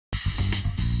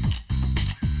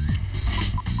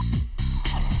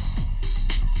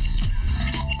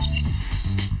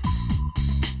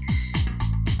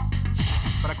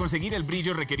conseguir el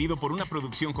brillo requerido por una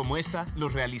producción como esta,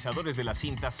 los realizadores de la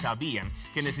cinta sabían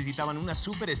que necesitaban una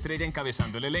superestrella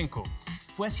encabezando el elenco.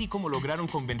 Fue así como lograron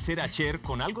convencer a Cher,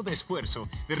 con algo de esfuerzo,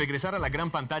 de regresar a la gran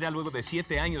pantalla luego de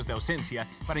 7 años de ausencia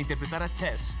para interpretar a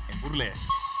Tess en Burlesque.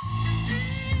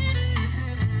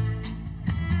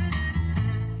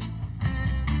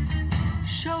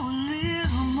 Show a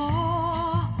little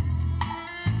more,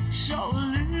 show a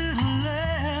little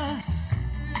less,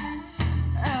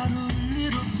 add a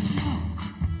little smoke.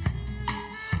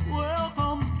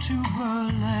 Welcome to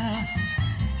Burlesque.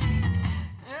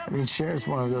 I mean, Cher's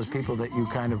one of those people that you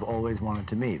kind of always wanted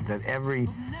to meet, that every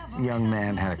young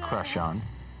man had a crush on,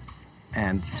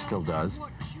 and still does.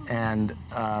 And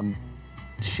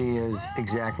she is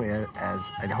exactly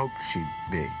as I'd hoped she'd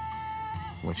be,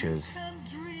 which is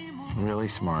really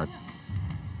smart,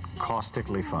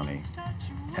 caustically funny,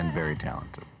 and very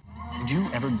talented. Did you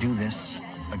ever do this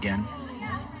again?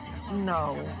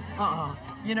 No.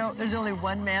 You know, there's only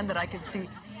one man that I could see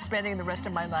spending the rest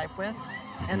of my life with.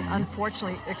 And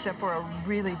unfortunately, except for a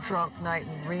really drunk night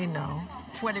in Reno,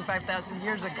 25,000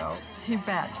 years ago, he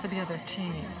bats for the other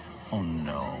team. Oh,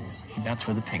 no. He bats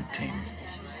for the pink team.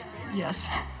 Yes.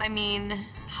 I mean,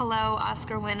 hello,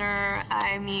 Oscar winner.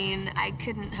 I mean, I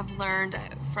couldn't have learned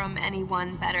from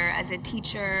anyone better as a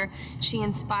teacher. She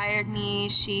inspired me.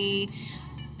 She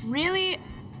really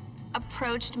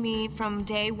approached me from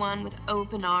day one with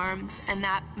open arms, and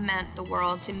that meant the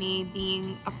world to me,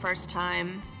 being a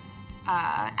first-time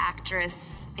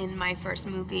actress in my first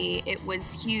movie. It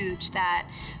was huge that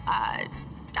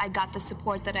I got the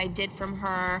support that I did from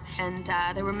her, and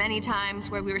there were many times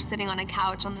where we were sitting on a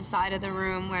couch on the side of the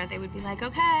room where they would be like,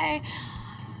 okay,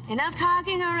 enough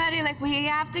talking already, like we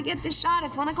have to get this shot,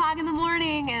 it's 1 o'clock in the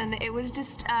morning, and it was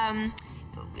just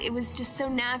so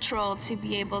natural to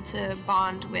be able to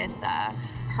bond with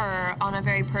her on a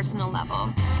very personal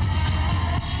level.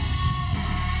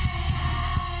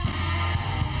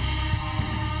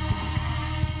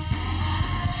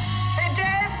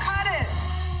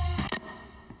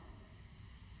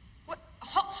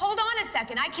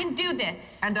 I can do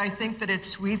this. And I think that it's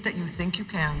sweet that you think you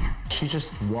can. She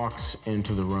just walks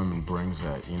into the room and brings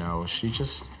it, you know. She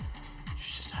just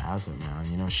has it, man.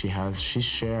 You know, she's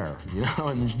Cher, you know,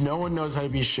 and no one knows how to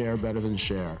be Cher better than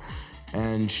Cher.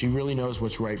 And she really knows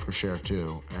what's right for Cher,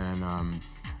 too. And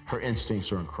her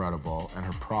instincts are incredible, and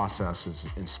her process is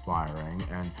inspiring.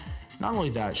 And not only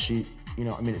that, she, you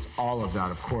know, I mean, it's all of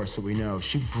that, of course, that we know.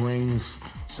 She brings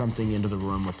something into the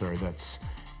room with her that's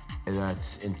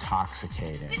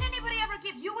intoxicating. Didn't anybody ever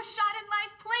give you a shot in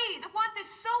life? Please, I want this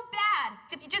so bad.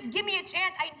 If you just give me a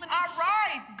chance, All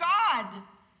right, God,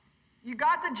 you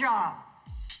got the job.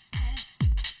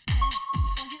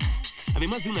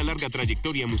 Además de una larga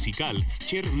trayectoria musical,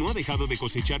 Cher no ha dejado de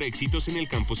cosechar éxitos en el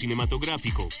campo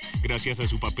cinematográfico. Gracias a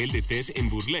su papel de Tess en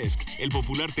Burlesque, el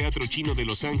popular teatro chino de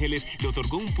Los Ángeles le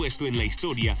otorgó un puesto en la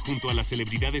historia junto a las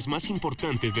celebridades más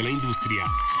importantes de la industria.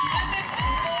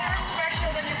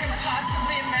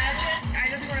 Possibly imagine. I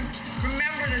just want to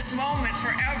remember this moment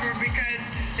forever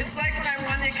because it's like when I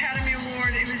won the Academy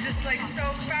Award. It was just like so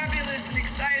fabulous and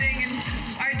exciting, and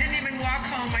I didn't even walk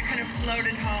home. I kind of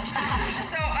floated home.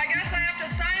 So I guess I have to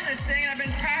sign this thing. I've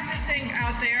been practicing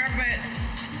out there, but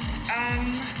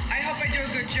I hope I do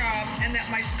a good job and that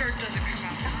my skirt doesn't come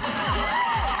out.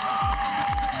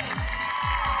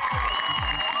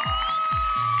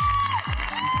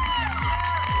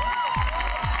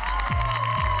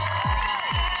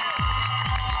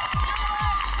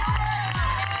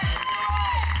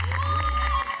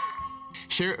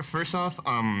 Cher, first off,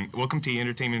 welcome to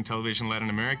Entertainment and Television Latin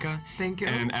America. Thank you.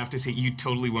 And I have to say, you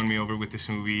totally won me over with this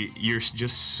movie. You're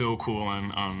just so cool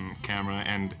on camera,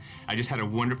 and I just had a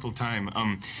wonderful time.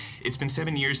 It's been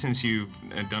 7 years since you've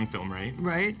done film, right?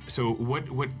 Right. So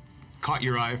what caught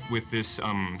your eye with this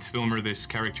film or this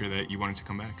character that you wanted to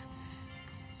come back?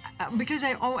 Because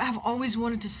I have always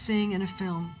wanted to sing in a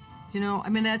film. You know, I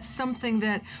mean, that's something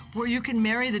that where you can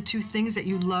marry the two things that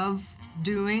you love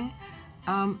doing.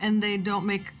 And they don't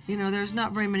make, you know, there's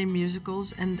not very many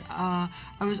musicals, and I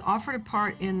was offered a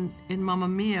part in Mamma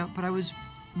Mia, but I was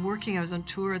working, I was on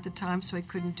tour at the time, so I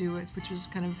couldn't do it, which was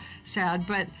kind of sad.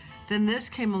 But then this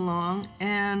came along,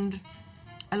 and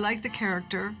I liked the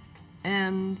character,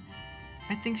 and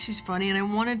I think she's funny, and I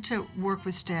wanted to work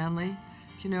with Stanley,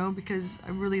 you know, because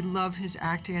I really love his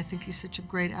acting. I think he's such a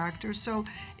great actor. So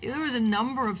there was a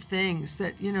number of things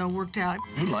that, you know, worked out.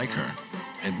 You like her.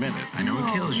 Admit it. I know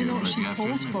it kills you, but she you have to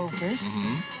pulls admit focus. it.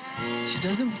 Mm-hmm. She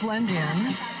doesn't blend in.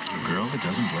 A girl that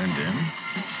doesn't blend in?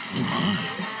 Come on.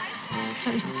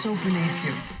 That is so beneath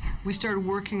you. We started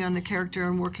working on the character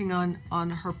and working on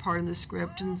her part in the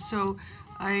script, and so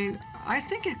I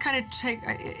think it kind of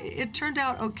it turned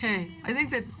out okay. I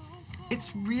think that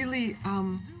it's really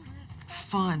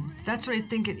fun. That's what I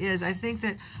think it is. I think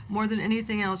that more than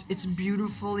anything else, it's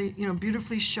beautifully,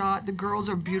 beautifully shot. The girls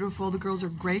are beautiful. The girls are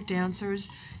great dancers,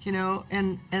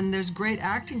 and there's great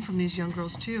acting from these young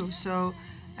girls too. So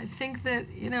I think that,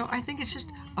 I think it's just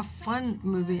a fun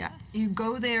movie. You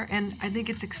go there and I think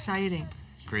it's exciting.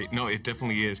 Great. No, it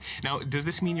definitely is. Now, does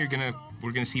this mean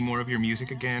we're gonna see more of your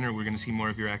music again, or we're gonna see more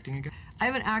of your acting again? I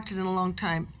haven't acted in a long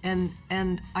time,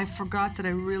 and I forgot that I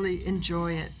really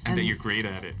enjoy it. And that you're great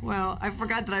at it. Well, I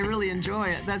forgot that I really enjoy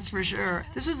it, that's for sure.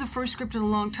 This was the first script in a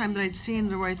long time that I'd seen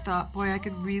where I thought, boy, I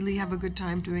could really have a good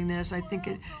time doing this. I think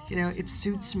it, it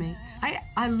suits me.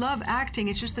 I love acting,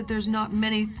 it's just that there's not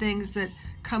many things that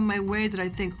come my way that I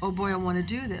think, oh boy, I want to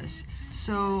do this.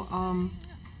 So,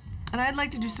 and I'd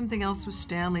like to do something else with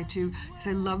Stanley too, because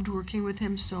I loved working with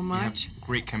him so much. You have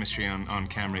great chemistry on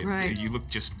camera. Right. You look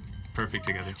just perfect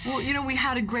together. Well, we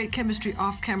had a great chemistry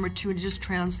off camera too, and it just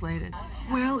translated.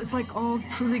 Well, it's like all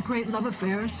truly great love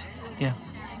affairs. Yeah.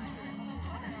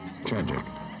 Tragic.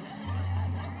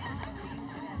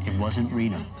 It wasn't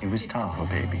Reno. It was Tahoe,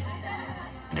 baby.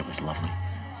 And it was lovely.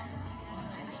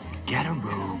 Get a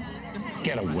room.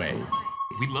 Get away.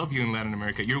 We love you in Latin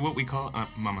America. You're what we call a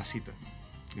mamacita.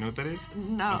 You know what that is?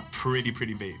 No. A pretty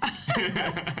babe.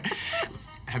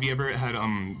 Have you ever had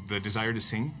the desire to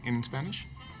sing in Spanish?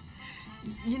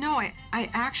 I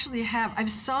actually have. I've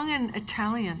sung in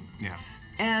Italian. Yeah.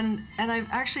 And I've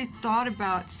actually thought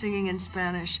about singing in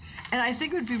Spanish. And I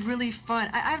think it would be really fun.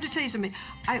 I have to tell you something.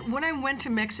 When I went to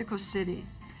Mexico City,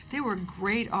 they were a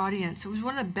great audience. It was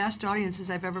one of the best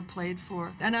audiences I've ever played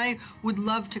for. And I would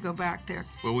love to go back there.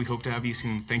 Well, we hope to have you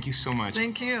soon. Thank you so much.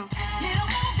 Thank you.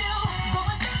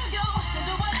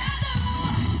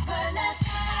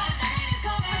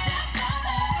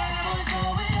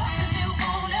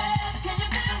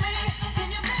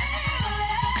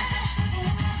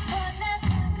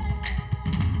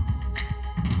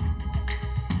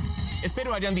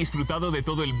 Espero hayan disfrutado de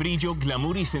todo el brillo,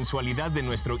 glamour y sensualidad de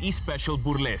nuestro E-Special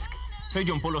Burlesque. Soy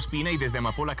John Paul Ospina y desde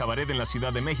Amapola Cabaret en la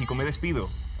Ciudad de México me despido.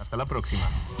 Hasta la próxima.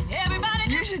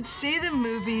 You should see the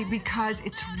movie because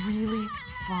it's really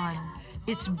fun.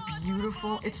 It's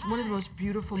beautiful. It's one of the most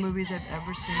beautiful movies I've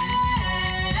ever seen.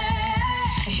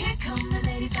 Here come the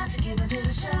ladies about to give a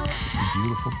little show.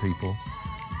 Beautiful people,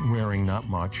 wearing not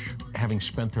much, having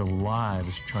spent their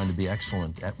lives trying to be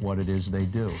excellent at what it is they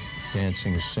do.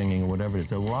 Dancing or singing or whatever it is,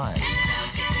 their lives.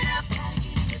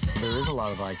 There is a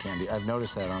lot of eye candy. I've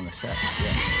noticed that on the set.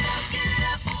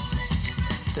 Yeah.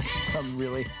 There's some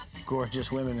really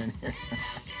gorgeous women in here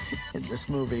in this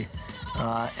movie,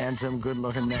 and some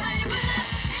good-looking men, too.